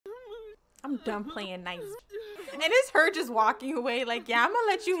I'm done playing nice. And it's her just walking away like, yeah, I'm gonna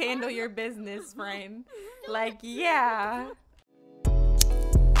let you handle your business, friend. Like, yeah.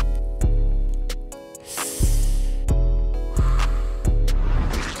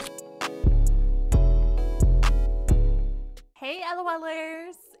 Hey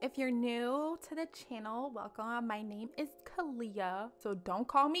LOLers, if you're new to the channel, welcome. My name is Kalia, so don't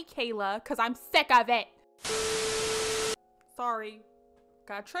call me Kayla because I'm sick of it. Sorry,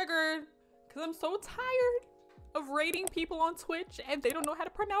 got triggered because I'm so tired of rating people on Twitch and they don't know how to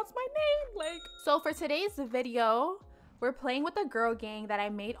pronounce my name. So for today's video, we're playing with a girl gang that I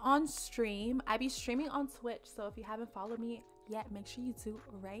made on stream. I be streaming on Twitch, so if you haven't followed me yet, make sure you do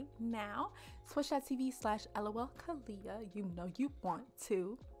right now. Twitch.tv/LOLKalia. You know you want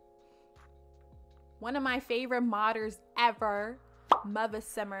to. One of my favorite modders ever,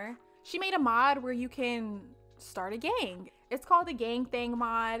 MuvaSimmer. She made a mod where you can start a gang. It's called the gang thing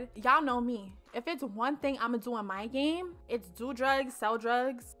mod. Y'all know me. If it's one thing I'm gonna do in my game, it's do drugs, sell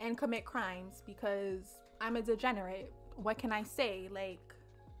drugs, and commit crimes because I'm a degenerate. What can I say? Like,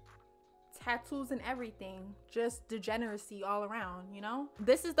 tattoos and everything, just degeneracy all around, you know?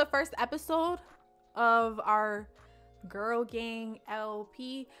 This is the first episode of our girl gang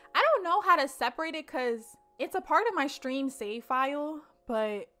LP. I don't know how to separate it because it's a part of my stream save file,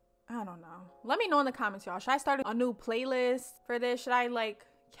 but I don't know. Let me know in the comments, y'all. Should I start a new playlist for this? Should I like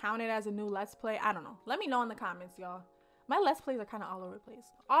count it as a new let's play? I don't know. Let me know in the comments, y'all. My let's plays are kind of all over the place.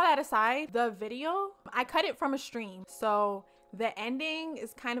 All that aside, the video, I cut it from a stream, so the ending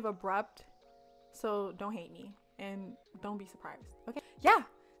is kind of abrupt. So don't hate me and don't be surprised. Okay, yeah,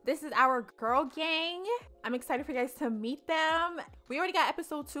 this is our girl gang. I'm excited for you guys to meet them. We already got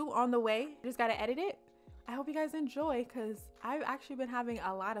episode 2 on the way. Just gotta edit it. I hope you guys enjoy because I've actually been having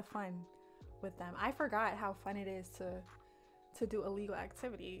a lot of fun with them. I forgot how fun it is to do illegal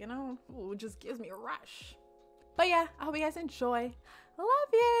activity, you know? Ooh, it just gives me a rush. But yeah, I hope you guys enjoy.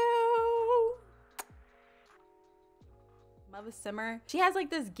 Love you. MuvaSimmer, she has like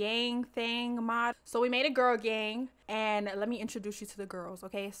this gang thing mod. So we made a girl gang, and let me introduce you to the girls.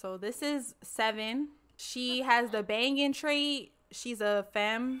 Okay, so this is Seven. She has the banging trait. She's a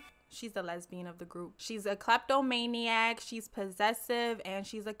femme. She's the lesbian of the group. She's a kleptomaniac, she's possessive, and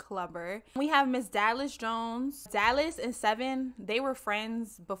she's a clubber. We have Miss Dallas Jones. Dallas and Seven, they were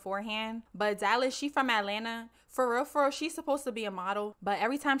friends beforehand, but Dallas, she from Atlanta. For real, she's supposed to be a model, but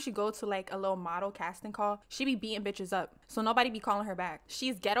every time she go to like a little model casting call, she be beating bitches up, so nobody be calling her back.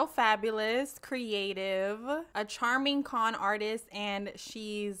 She's ghetto fabulous, creative, a charming con artist, and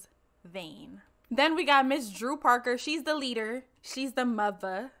she's vain. Then we got Miss Drew Parker. She's the leader. She's the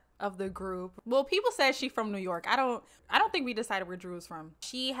mother of the group. Well, people said she from New York. I don't think we decided where Drew is from.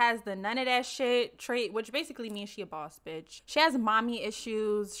 She has the none of that shit trait, which basically means she a boss bitch. She has mommy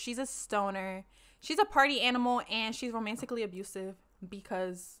issues. She's a stoner. She's a party animal, and she's romantically abusive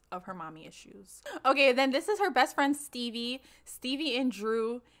because of her mommy issues. Okay, then this is her best friend Stevie. Stevie and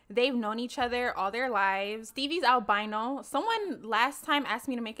Drew, they've known each other all their lives. Stevie's albino. Someone last time asked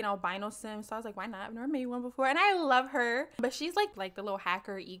me to make an albino sim, so I was like, why not? I've never made one before, and I love her. But she's like the little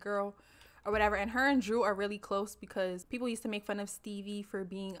hacker e-girl or whatever, and her and Drew are really close because people used to make fun of Stevie for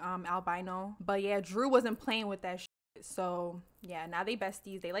being albino. But yeah, Drew wasn't playing with that shit. So yeah, now they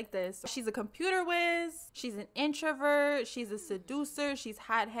besties. They like this. She's a computer whiz. She's an introvert. She's a seducer. She's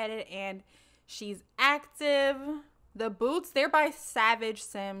hot-headed, and she's active. The boots, they're by Savage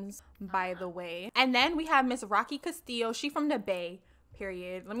Sims, by the way. And then we have Miss Rocky Castillo. She from the Bay,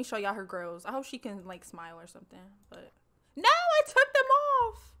 period. Let me show y'all her girls. I hope she can like smile or something. But no, I took them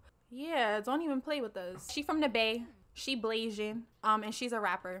off. Yeah, don't even play with us. She from the Bay. She blazing. And she's a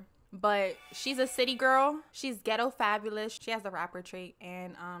rapper. But she's a city girl. She's ghetto fabulous. She has the rapper trait,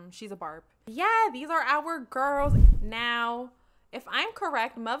 and she's a barb. Yeah, these are our girls. Now, if I'm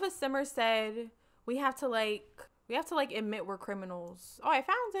correct, MuvaSimmer said we have to admit we're criminals. Oh, I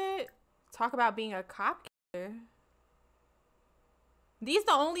found it. Talk about being a cop killer. These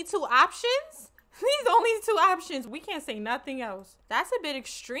the only 2 options? These the only 2 options. We can't say nothing else. That's a bit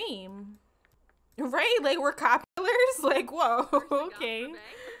extreme. Right? Like, we're cop killers? Like, whoa, okay.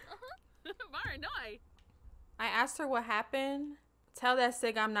 I asked her what happened. Tell that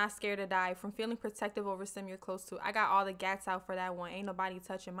sig I'm not scared to die. From feeling protective over sim you're close to. I got all the gats out for that one. Ain't nobody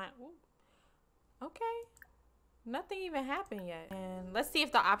touching mine. Ooh. Okay. Nothing even happened yet. And let's see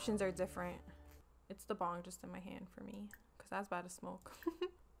if the options are different. It's the bong just in my hand for me, because I was about to smoke.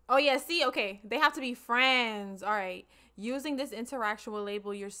 Oh yeah, see, okay. They have to be friends. All right. Using this interaction will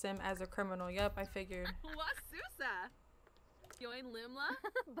label your sim as a criminal. Yup, I figured. Wasusa. Yoin Limla?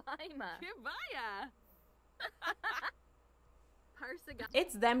 Baima. Kibaya.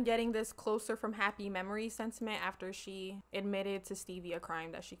 It's them getting this closer from happy memory sentiment after she admitted to Stevie a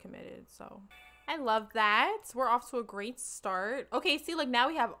crime that she committed. So I love that. We're off to a great start. Okay, see, like now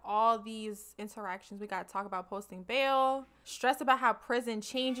we have all these interactions. We got to talk about posting bail, stress about how prison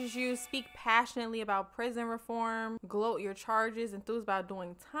changes you, speak passionately about prison reform, gloat your charges, enthuse about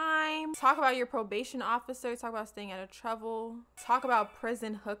doing time, talk about your probation officer, talk about staying out of trouble, talk about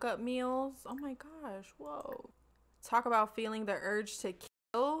prison hookup meals. Oh my gosh, whoa. Talk about feeling the urge to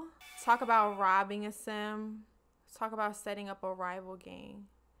kill, talk about robbing a sim, talk about setting up a rival gang.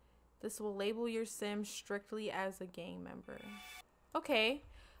 This will label your sim strictly as a gang member. Okay,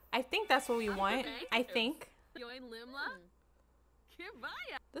 I think that's what we want. I think.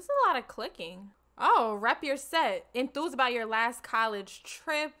 This is a lot of clicking. Oh, rep your set. Enthuse about your last college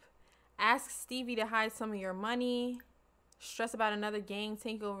trip. Ask Stevie to hide some of your money. Stress about another gang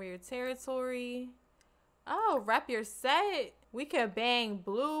taking over your territory. Oh, rep your set. We could bang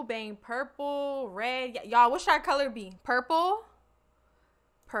blue, bang purple, red. Y'all, what should our color be? Purple?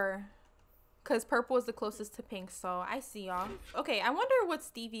 Because purple is the closest to pink, so I see y'all. Okay, I wonder what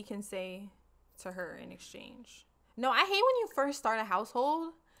Stevie can say to her in exchange. No, I hate when you first start a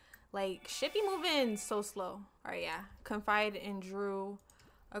household. Like, shit be moving so slow. All right, yeah. Confide in Drew.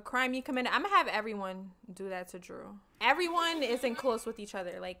 A crime you committed. I'm gonna have everyone do that to Drew. Everyone isn't close with each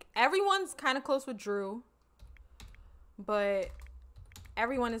other. Like, everyone's kind of close with Drew, but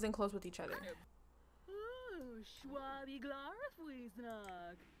everyone isn't close with each other.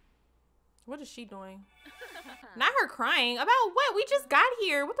 What is she doing? Not her crying. About what? We just got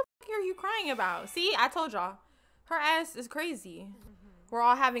here. What the fuck are you crying about? See, I told y'all. Her ass is crazy. We're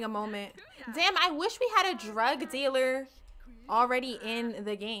all having a moment. Damn, I wish we had a drug dealer already in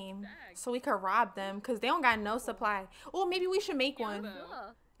the game so we could rob them because they don't got no supply. Oh, maybe we should make one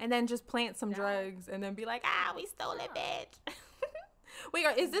and then just plant some drugs and then be like, ah, we stole it, bitch. Wait,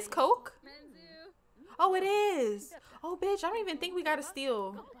 is this coke? Oh, it is. Oh, bitch, I don't even think we gotta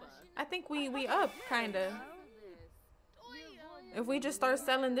steal. I think we up, kinda. If we just start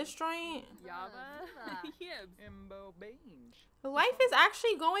selling this joint. Life is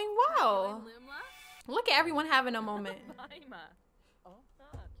actually going well. Look at everyone having a moment.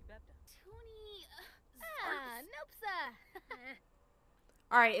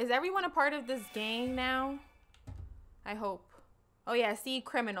 Alright, is everyone a part of this gang now? I hope. Oh yeah, see,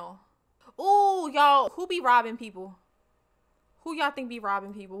 criminal. Ooh, y'all, who be robbing people? Who y'all think be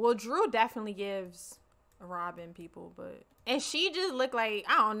robbing people? Well, Drew definitely gives robbing people, but... And she just looked like,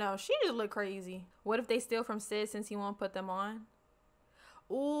 I don't know, she just looked crazy. What if they steal from Sid since he won't put them on?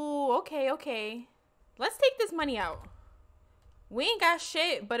 Ooh, okay. Let's take this money out. We ain't got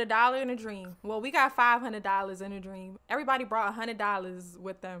shit but $1 in a dream. Well, we got $500 in a dream. Everybody brought $100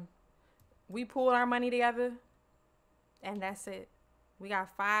 with them. We pulled our money together, and that's it. We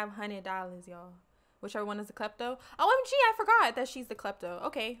got $500, y'all. Whichever one is the klepto. OMG, I forgot that she's the klepto.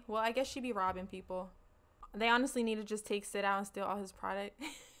 Okay, well, I guess she be robbing people. They honestly need to just take Sid out and steal all his product.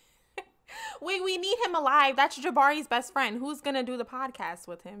 Wait, we need him alive. That's Jabari's best friend. Who's gonna do the podcast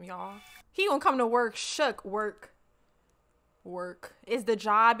with him, y'all? He gonna come to work shook. Work. Is the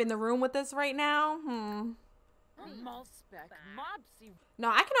job in the room with us right now? No,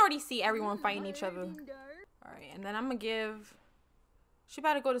 I can already see everyone fighting each other. All right, and then I'm gonna give... She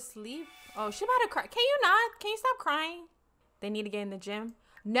about to go to sleep? Oh, she about to cry. Can you not? Can you stop crying? They need to get in the gym.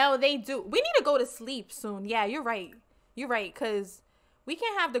 No, they do. We need to go to sleep soon. Yeah, you're right. You're right, because we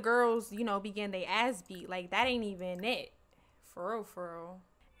can't have the girls, you know, be getting their ass beat. Like, that ain't even it. For real.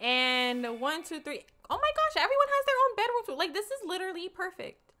 And 1, 2, 3. Oh my gosh, everyone has their own bedroom too. Like, this is literally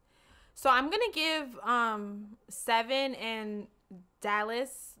perfect. So I'm going to give Seven and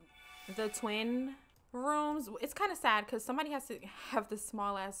Dallas the twin rooms. It's kind of sad because somebody has to have this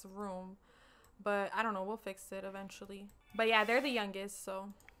small ass room, but I don't know, we'll fix it eventually. But yeah, they're the youngest,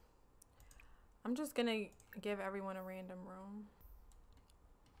 so I'm just gonna give everyone a random room.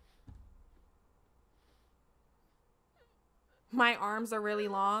 My arms are really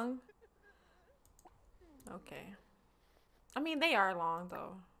long. Okay, I mean, they are long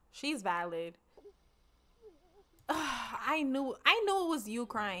though. She's valid. I knew it was you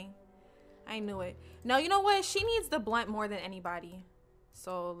crying. I knew it. No, you know what? She needs the blunt more than anybody.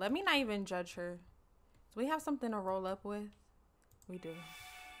 So let me not even judge her. Do we have something to roll up with? We do.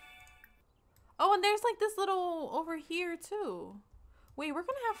 Oh, and there's like this little over here too. Wait, we're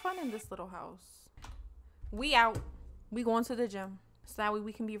gonna have fun in this little house. We out. We going to the gym. So that way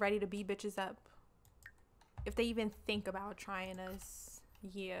we can be ready to beat bitches up. If they even think about trying us.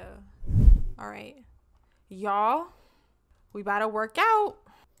 Yeah. All right. Y'all, we about to work out.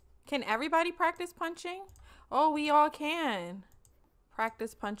 Can everybody practice punching? Oh, we all can.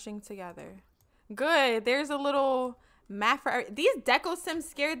 Practice punching together. Good. There's a little map for these deco sims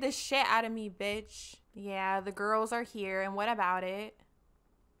scared the shit out of me, bitch. Yeah, the girls are here, and what about it?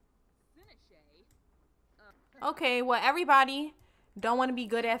 Okay, well, everybody don't want to be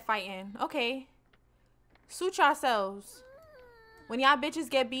good at fighting. Okay. Suit yourselves. When y'all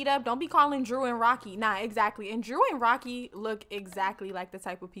bitches get beat up, don't be calling Drew and Rocky. Nah, exactly. And Drew and Rocky look exactly like the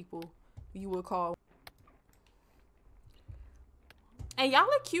type of people you would call. And y'all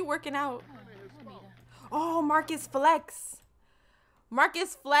look cute working out. Oh, Marcus Flex.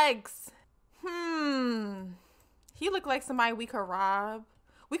 Marcus Flex. He looked like somebody we could rob.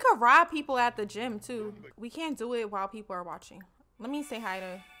 We could rob people at the gym, too. We can't do it while people are watching. Let me say hi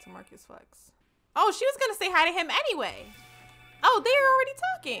to Marcus Flex. Oh, she was going to say hi to him anyway. Oh, they're already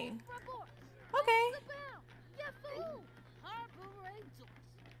talking. Okay.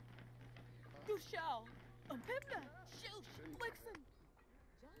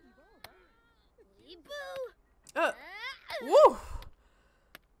 Woo.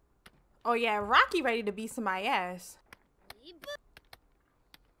 Oh, yeah, Rocky ready to beat somebody's ass.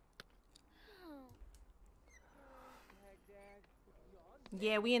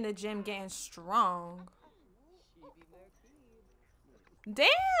 Yeah, we in the gym getting strong. Damn,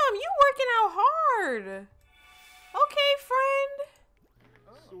 you working out hard. Okay, friend.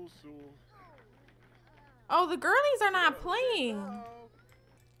 Oh, the girlies are not playing.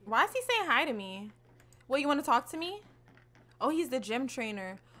 Why is he saying hi to me? What, you want to talk to me? Oh, he's the gym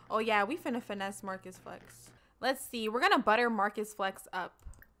trainer. Oh, yeah, we finna finesse Marcus Flex. Let's see. We're gonna butter Marcus Flex up.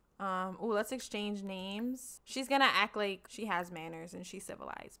 Ooh, let's exchange names. She's gonna act like she has manners and she's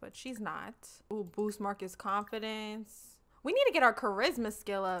civilized, but she's not. Ooh, boost Marcus' confidence. We need to get our charisma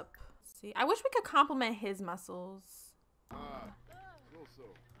skill up. Let's see, I wish we could compliment his muscles.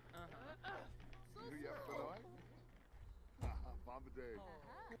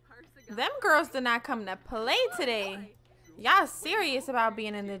 Them girls did not come to play today. Y'all serious about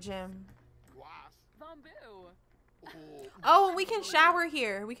being in the gym. Oh, we can shower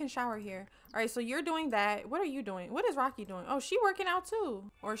here. We can shower here. All right, so you're doing that. What are you doing? What is Rocky doing? Oh, she working out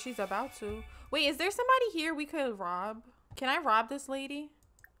too. Or she's about to. Wait, is there somebody here we could rob? Can I rob this lady?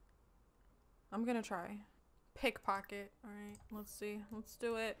 I'm gonna try. Pickpocket. All right, let's see. Let's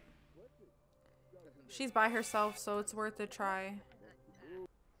do it. She's by herself, so it's worth a try.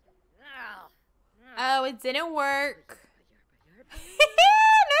 Oh, it didn't work. No,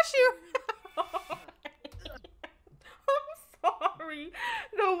 she... Sorry.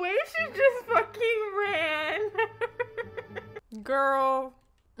 The way she just fucking ran. Girl.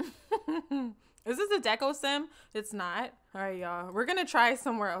 Is this a deco sim? It's not. All right, y'all. We're gonna try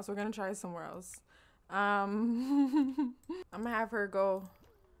somewhere else. We're gonna try somewhere else. I'm gonna have her go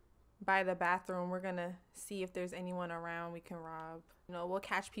by the bathroom. We're gonna see if there's anyone around we can rob. You know, we'll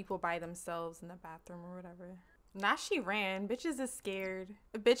catch people by themselves in the bathroom or whatever. Now she ran. Bitches is scared.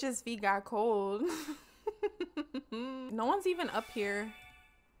 Bitches' feet got cold. No one's even up here.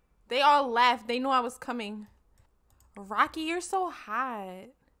 They all left. They knew I was coming. Rocky, you're so hot.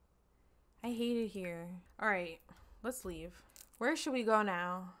 I hate it here. All right, let's leave. Where should we go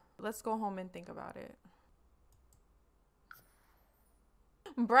now? Let's go home and think about it.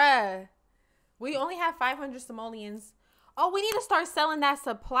 Bruh, we only have 500 simoleons. Oh, we need to start selling that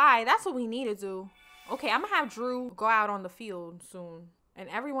supply. That's what we need to do. Okay, I'm gonna have Drew go out on the field soon. And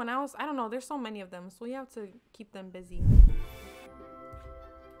everyone else, I don't know, there's so many of them, so we have to keep them busy.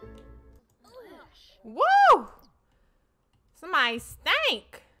 Woo! Somebody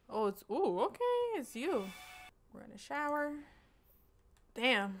stank. Oh, it's, ooh, okay, it's you. We're in a shower.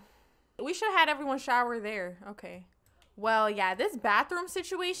 Damn. We should have had everyone shower there. Okay. Well, yeah, this bathroom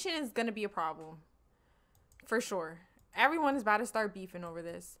situation is gonna be a problem. For sure. Everyone is about to start beefing over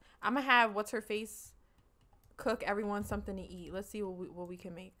this. I'm gonna have, what's her face, cook everyone something to eat. Let's see what we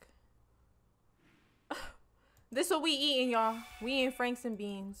can make. This what we eating, y'all. We eating Franks and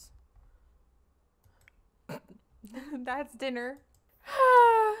beans. That's dinner.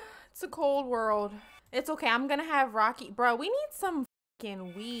 It's a cold world. It's okay. I'm gonna have Rocky. Bro, we need some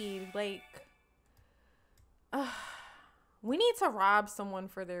fucking weed. Like, we need to rob someone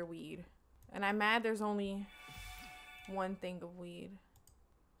for their weed. And I'm mad there's only one thing of weed.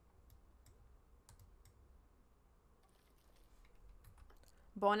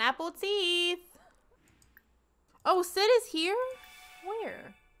 Bon appetit. Oh, Sid is here?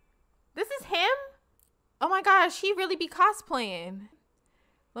 Where? This is him? Oh my gosh, he really be cosplaying.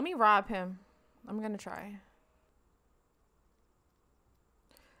 Let me rob him. I'm gonna try.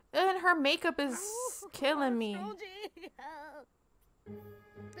 And her makeup is killing me.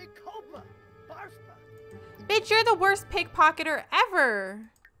 Bitch, you're the worst pickpocketer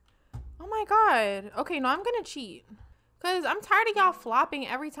ever. Oh my god. Okay, no, I'm gonna cheat. Cause I'm tired of y'all flopping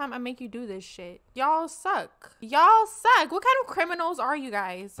every time I make you do this shit. Y'all suck. Y'all suck. What kind of criminals are you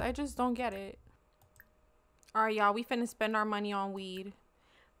guys? I just don't get it. Alright, y'all, we finna spend our money on weed.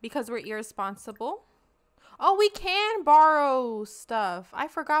 Because we're irresponsible. Oh, we can borrow stuff. I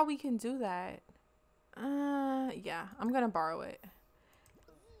forgot we can do that. Yeah, I'm gonna borrow it.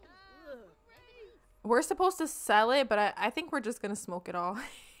 We're supposed to sell it, but I think we're just gonna smoke it all.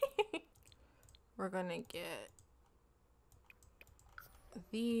 We're gonna get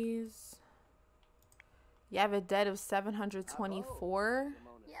these. You have a debt of 724.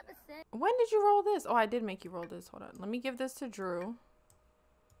 When did you roll this? Oh, I did make you roll this. Hold on. Let me give this to Drew,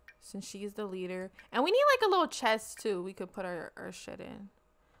 since she's the leader. And we need like a little chest too. We could put our shit in.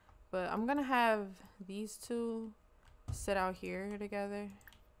 But I'm gonna have these two sit out here together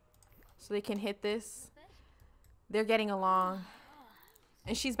so they can hit this. They're getting along.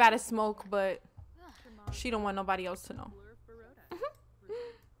 And she's bad at smoke, but she don't want nobody else to know.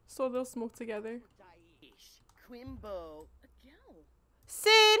 So they'll smoke together.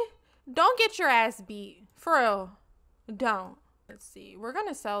 Sid, don't get your ass beat. For real. Don't. Let's see. We're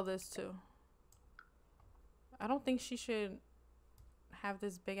gonna sell this too. I don't think she should have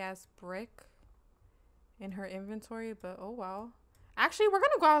this big ass brick in her inventory, but oh well. Actually, we're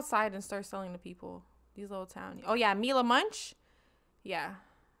gonna go outside and start selling to people. These little townies. Oh yeah, Mila Munch. Yeah,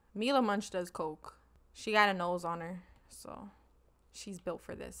 Mila Munch does coke. She got a nose on her, so she's built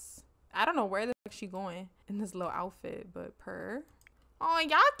for this. I don't know where the heck she going in this little outfit, but per. Oh,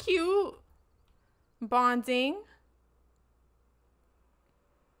 y'all cute. Bonding.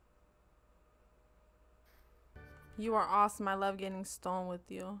 You are awesome. I love getting stoned with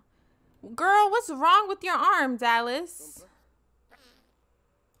you. Girl, what's wrong with your arm, Dallas?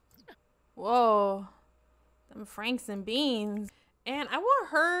 Whoa. Them Franks and beans. And I want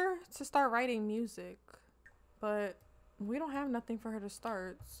her to start writing music. But we don't have nothing for her to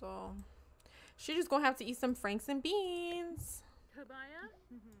start, so she just gonna have to eat some Franks and beans.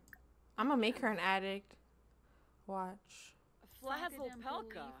 I'm gonna make her an addict. Watch.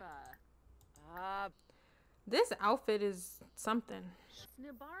 This outfit is something.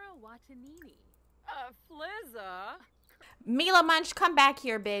 Mila Munch, come back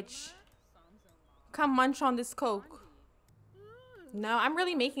here, bitch. Come munch on this coke. No, I'm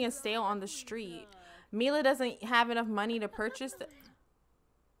really making a sale on the street. Mila doesn't have enough money to purchase it.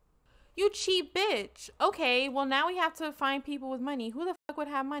 You cheap bitch. Okay, well now we have to find people with money. Who the fuck would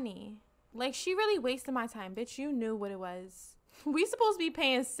have money? Like, she really wasted my time, bitch. You knew what it was. We supposed to be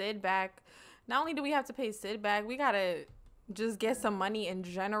paying Sid back. Not only do we have to pay Sid back, we gotta just get some money in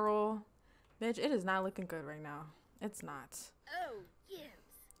general. Bitch, it is not looking good right now. It's not. Oh, yes.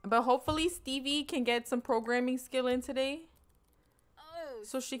 But hopefully Stevie can get some programming skill in today. Oh,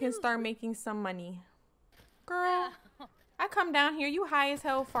 so she can start making some money. Girl, I come down here, you high as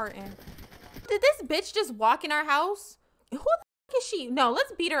hell farting. Did this bitch just walk in our house? Who the fuck is she? No,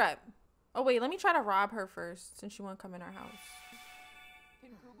 let's beat her up. Oh wait, let me try to rob her first since she won't come in our house.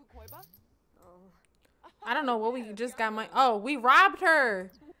 I don't know what we just got my. Oh, we robbed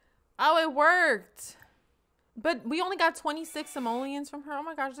her. Oh, it worked. But we only got 26 simoleons from her. Oh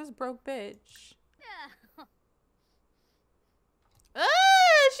my gosh, this broke bitch.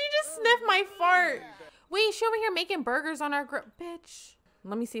 She just sniffed my fart. Wait, she over here making burgers on our grill. Bitch.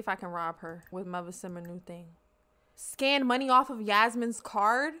 Let me see if I can rob her with MuvaSimmer new thing. Scan money off of Yasmin's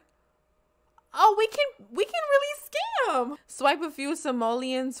card. Oh, we can really scam. Swipe a few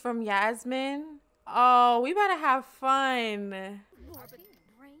simoleons from Yasmin. Oh, we better have fun.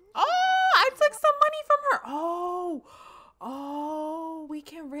 Oh, I took some money from her. Oh, we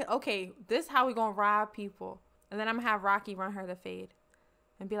can okay, this how we gonna rob people. And then I'm gonna have Rocky run her the fade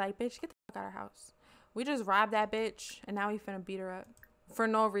and be like, bitch, get the fuck out of our house. We just robbed that bitch and now we finna beat her up for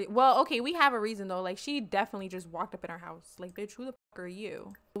no reason. Well, okay, we have a reason though. Like, she definitely just walked up in our house. Like, bitch, who the fuck are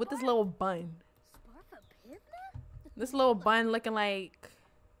you? With this little bun. This little bun looking like,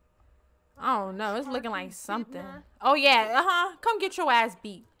 I don't know, it's looking like something. Oh yeah, come get your ass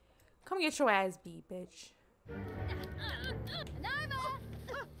beat. Come get your ass beat, bitch.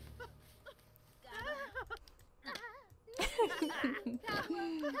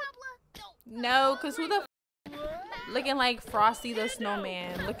 No, cause who the looking like Frosty the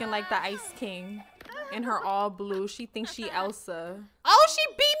Snowman, looking like the Ice King in her all blue. She thinks she Elsa. Oh, she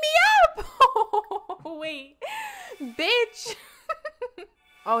beat me up. Oh, wait, bitch.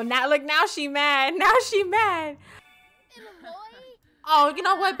 Oh, now look, now she mad. Now she mad. Oh, you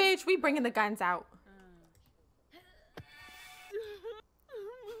know what, bitch? We bringing the guns out.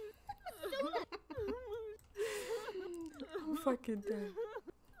 fucking dead.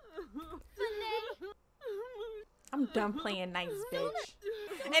 I'm done playing nice, bitch.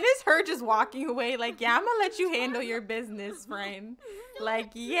 And it's her just walking away like, yeah, I'm gonna let you handle your business, friend.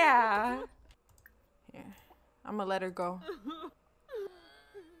 Like, yeah. Yeah, I'm gonna let her go.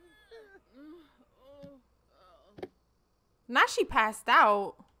 Now she passed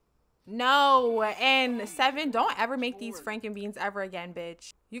out. No, and 7, don't ever make these Frankenbeans ever again,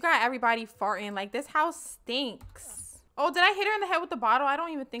 bitch. You got everybody farting. Like, this house stinks. Oh, did I hit her in the head with the bottle? I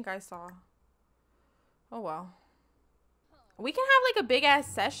don't even think I saw. Oh, well. We can have, like, a big-ass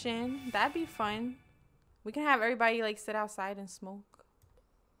session. That'd be fun. We can have everybody, like, sit outside and smoke.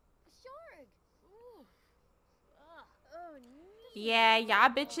 Yeah, y'all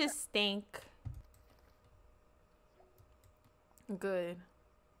bitches stink. Good.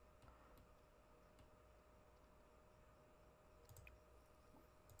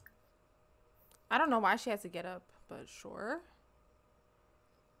 I don't know why she has to get up, but sure.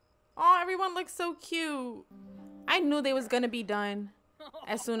 Oh, everyone looks so cute. I knew they was gonna be done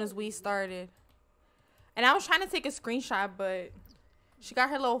as soon as we started. And I was trying to take a screenshot, but she got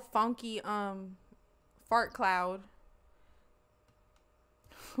her little funky fart cloud.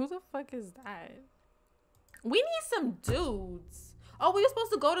 Who the fuck is that? We need some dudes. Oh, we were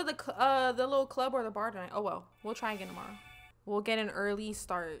supposed to go to the little club or the bar tonight. Oh well, we'll try again tomorrow. We'll get an early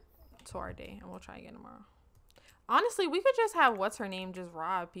start to our day and we'll try again tomorrow. Honestly, we could just have what's her name just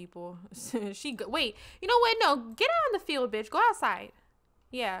rob people. Wait, you know what? No, get out in the field, bitch. Go outside.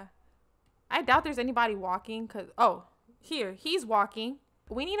 Yeah, I doubt there's anybody walking because here he's walking.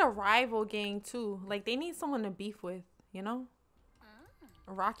 We need a rival gang too. Like, they need someone to beef with, you know.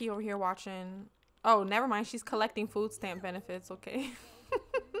 Rocky over here watching. Oh, never mind, she's collecting food stamp benefits. Okay.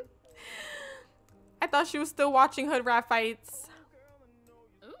 I thought she was still watching hood rat fights.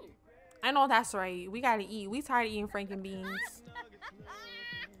 I know that's right. We gotta eat. We tired of eating Frankenbeans.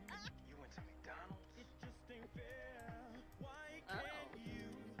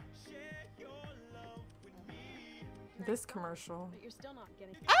 This commercial. But you're still not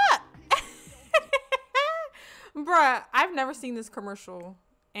getting Bruh, I've never seen this commercial,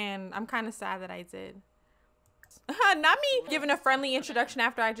 and I'm kind of sad that I did. Not me giving a friendly introduction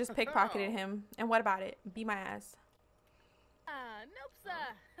after I just pickpocketed him. And what about it? Be my ass. Nope, sir.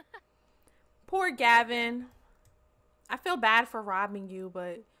 Poor Gavin. I feel bad for robbing you,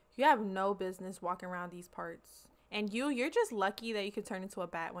 but you have no business walking around these parts. And you're just lucky that you could turn into a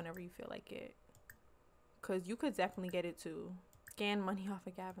bat whenever you feel like it. Because you could definitely get it too. Scan money off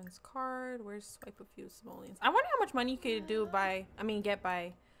of Gavin's card. Where's swipe a few simoleons? I wonder how much money you could get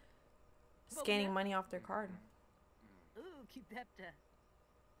by scanning money off their card. Ooh, keep that.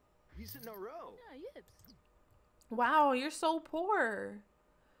 He's in a row. Wow, you're so poor.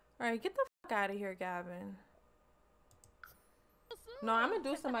 All right, get the fuck out of here, Gavin. No, I'm gonna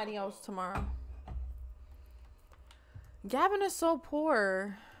do somebody else tomorrow. Gavin is so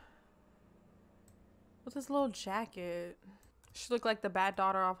poor. With his little jacket. She looked like the bad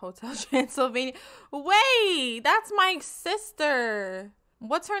daughter off Hotel Transylvania. Wait, that's my sister.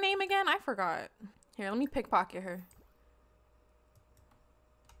 What's her name again? I forgot. Here, let me pickpocket her.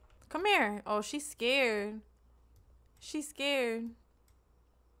 Come here. Oh, she's scared. She's scared.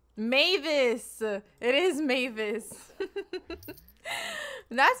 Mavis. It is Mavis.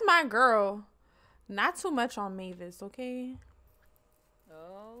 That's my girl. Not too much on Mavis, okay?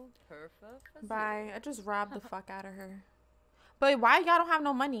 Oh, perfect. Bye. I just robbed the fuck out of her. But why y'all don't have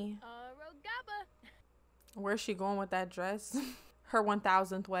no money? Rogaba. Where's she going with that dress? Her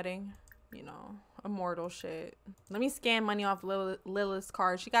 1000th wedding. You know, immortal shit. Let me scan money off Lilith's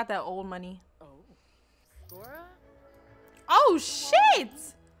card. She got that old money. Oh. Scora? Oh, shit!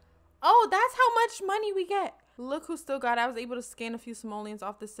 Oh, that's how much money we get. Look who still got it. I was able to scan a few simoleons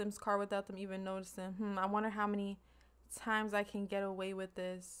off the Sims card without them even noticing. I wonder how many times I can get away with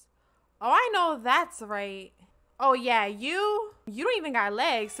this. Oh, I know that's right. Oh, yeah, you don't even got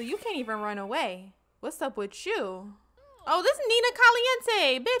legs, so you can't even run away. What's up with you? Oh, this is Nina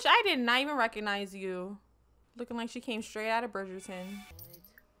Caliente. Bitch, I did not even recognize you. Looking like she came straight out of Bridgerton.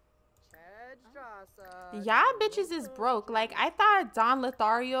 Y'all bitches is broke. Like, I thought Don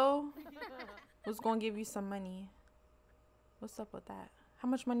Lothario was gonna give you some money. What's up with that? How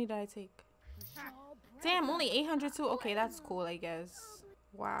much money did I take? Damn, only 800 too? Okay, that's cool, I guess.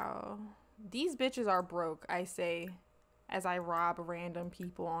 Wow. These bitches are broke, I say, as I rob random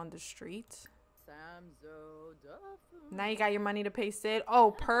people on the street. Now you got your money to pay Sid.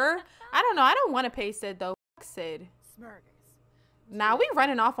 Oh, I don't know. I don't want to pay Sid, though. Fuck Sid. Now we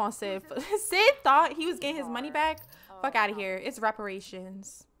running off on Sid. Sid thought he was getting his money back. Fuck out of here. It's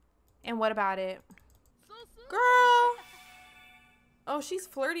reparations. And what about it? Girl. Oh, she's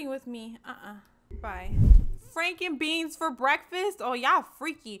flirting with me. Bye. Franken beans for breakfast? Oh, y'all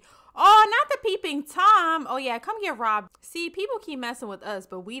freaky. Oh, not the peeping Tom. Oh, yeah, come get robbed. See, people keep messing with us,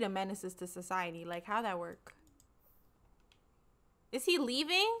 but we the menaces to society. Like, how'd that work? Is he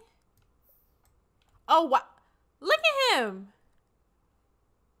leaving? Oh, what? Look at him.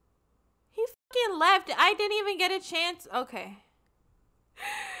 He fucking left. I didn't even get a chance. Okay.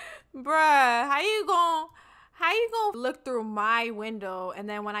 Bruh, how you gonna look through my window and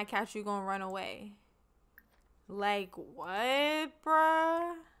then when I catch you gonna run away? Like, what,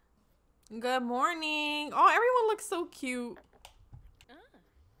 bruh? Good morning. Oh, everyone looks so cute.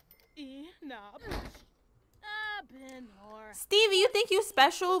 Stevie, you think you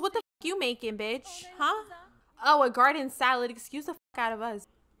special? What the f you making, bitch? Huh? Oh, a garden salad. Excuse the f out of us.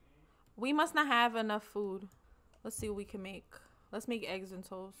 We must not have enough food. Let's see what we can make. Let's make eggs and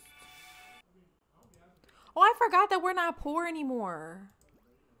toast. Oh, I forgot that we're not poor anymore.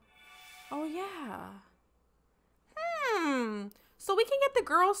 Oh, yeah. So we can get the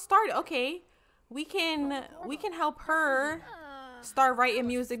girls started. Okay. We can help her start writing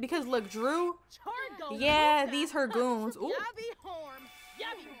music because look, Drew. Yeah, these her goons. Ooh.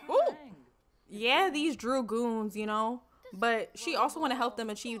 Ooh. Yeah, these Drew goons, you know. But she also want to help them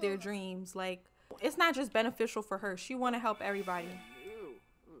achieve their dreams. Like, it's not just beneficial for her. She want to help everybody.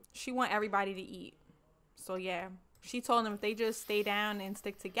 She want everybody to eat. So yeah, she told them if they just stay down and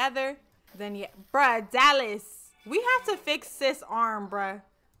stick together, then yeah. Bruh, Dallas, we have to fix sis' arm, bruh.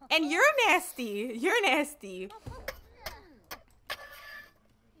 And you're nasty. You're nasty.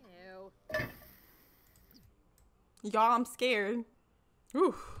 Y'all, I'm scared.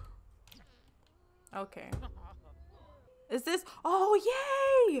 Ooh. Okay. Is this? Oh,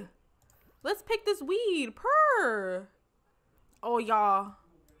 yay! Let's pick this weed. Purr. Oh, y'all.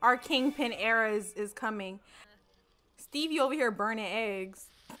 Our kingpin era is coming. Stevie over here burning eggs.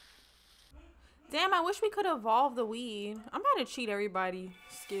 Damn, I wish we could evolve the weed. I'm about to cheat everybody.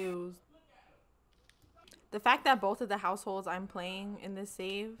 Skills. The fact that both of the households I'm playing in this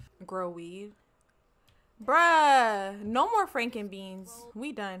save grow weed. Bruh, no more Franken beans.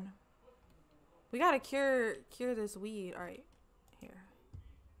 We done. We gotta cure this weed. All right, here.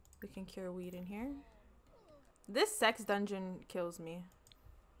 We can cure weed in here. This sex dungeon kills me.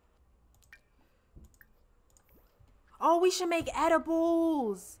 Oh, we should make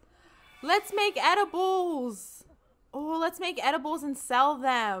edibles. Let's make edibles. Oh, let's make edibles and sell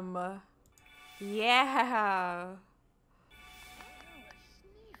them. Yeah.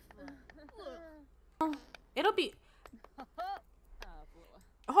 It'll be...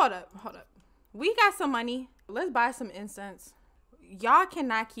 Hold up. We got some money. Let's buy some incense. Y'all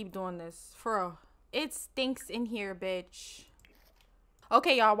cannot keep doing this. For real. It stinks in here, bitch.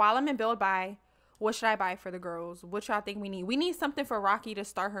 Okay, y'all. While I'm in build buy, what should I buy for the girls? What y'all think we need? We need something for Rocky to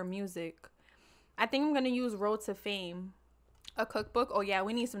start her music. I think I'm going to use Road to Fame. A cookbook. Oh, yeah.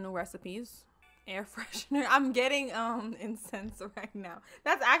 We need some new recipes. Air freshener. I'm getting incense right now.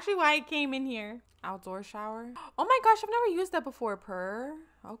 That's actually why I came in here. Outdoor shower. Oh my gosh, I've never used that before. Purr.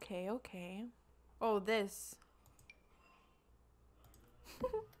 Okay. Oh, this.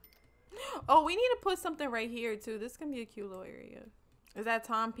 Oh, we need to put something right here too. This can be a cute little area. Is that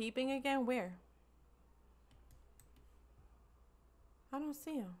Tom peeping again? Where? I don't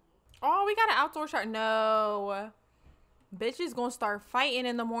see him. Oh, we got an outdoor shower. No. Bitches gonna start fighting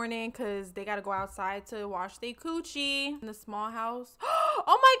in the morning because they gotta go outside to wash their coochie in the small house.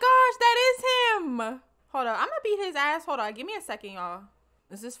 Oh my gosh, that is him. Hold up, I'm gonna beat his ass. Hold on, give me a second, y'all.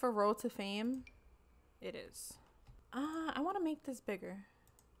 Is this for Road to Fame? It is. I want to make this bigger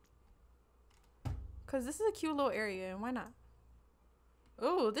because this is a cute little area, and why not?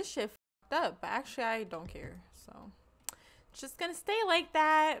 Oh, this shit fucked up, but actually I don't care, so just gonna stay like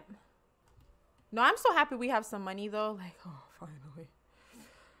that. No, I'm so happy we have some money though. Like, oh,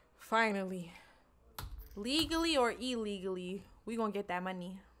 finally. Legally or illegally, we gonna get that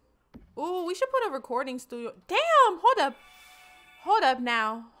money. Ooh, we should put a recording studio. Damn, hold up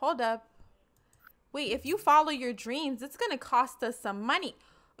now. Hold up. Wait, if you follow your dreams, it's gonna cost us some money.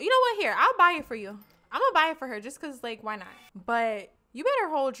 You know what? Here, I'll buy it for you. I'm gonna buy it for her just cause like, why not? But you better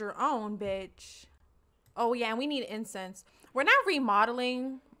hold your own, bitch. Oh yeah, and we need incense. We're not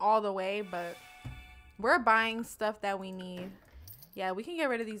remodeling all the way, but we're buying stuff that we need. Yeah, we can get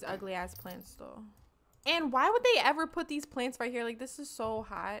rid of these ugly ass plants though. And why would they ever put these plants right here? Like, this is so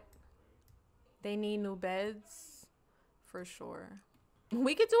hot. They need new beds for sure.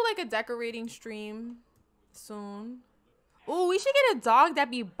 We could do like a decorating stream soon. Ooh, we should get a dog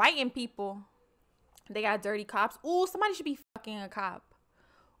that be biting people. They got dirty cops. Ooh, somebody should be fucking a cop.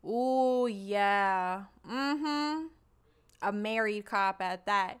 Ooh, yeah. a married cop at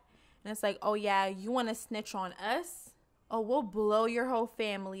that. And it's like, oh yeah, you want to snitch on us? Oh, we'll blow your whole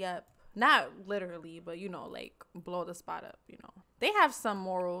family up. Not literally, but you know, like blow the spot up, you know. They have some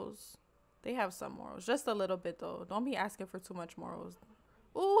morals. They have some morals. Just a little bit though. Don't be asking for too much morals.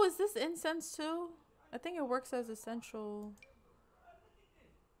 Ooh, is this incense too? I think it works as essential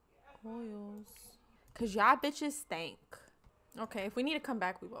oils. Cause y'all bitches stank. Okay, if we need to come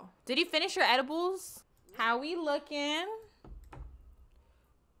back, we will. Did you finish your edibles? How we looking?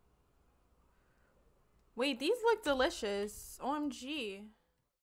 Wait, these look delicious. OMG.